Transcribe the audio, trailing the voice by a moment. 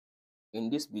In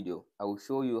this video, I will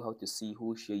show you how to see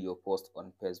who share your post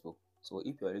on Facebook. So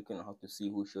if you are looking on how to see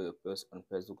who share your post on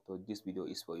Facebook, so this video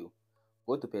is for you.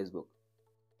 Go to Facebook.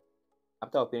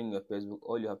 After opening your Facebook,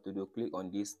 all you have to do, click on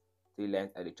these three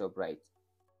lines at the top right.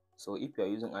 So if you are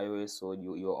using iOS, so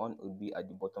your on would be at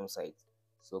the bottom side.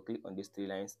 So click on these three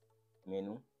lines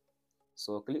menu.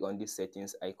 So click on this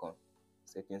settings icon,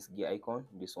 settings gear icon,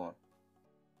 this one.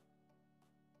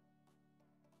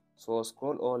 So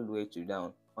scroll all the way to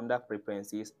down. Under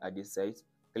preferences at this side,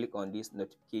 click on these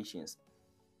notifications.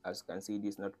 As you can see,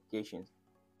 these notifications,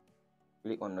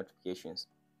 click on notifications.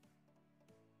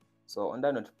 So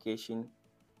under notification,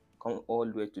 come all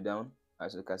the way to down.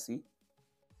 As you can see,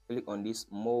 click on this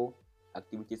more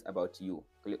activities about you.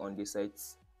 Click on this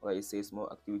sites where it says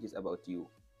more activities about you.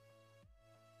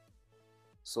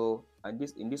 So and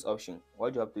this in this option,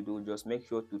 what you have to do, just make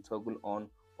sure to toggle on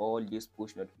all these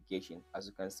push notification. As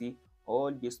you can see,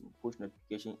 all these push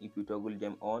notification, if you toggle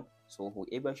them on, so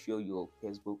whoever share your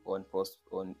Facebook on post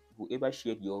on whoever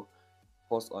shared your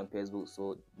post on Facebook,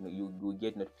 so you will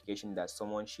get notification that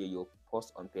someone share your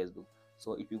post on Facebook.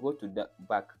 So if you go to the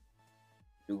back,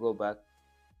 if you go back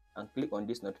and click on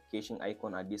this notification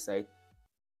icon at this side,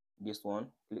 this one,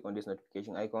 click on this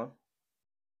notification icon.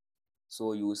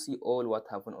 So you will see all what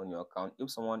happened on your account.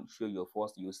 If someone share your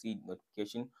post, you will see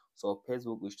notification. So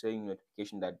Facebook will show you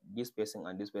notification that this person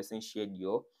and this person shared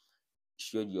your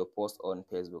post on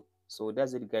Facebook. So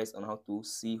that's it guys on how to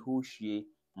see who share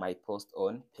my post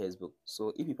on Facebook.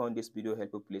 So if you found this video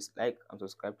helpful, please like and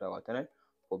subscribe to our channel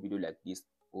for video like this.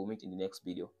 We'll meet in the next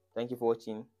video. Thank you for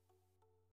watching.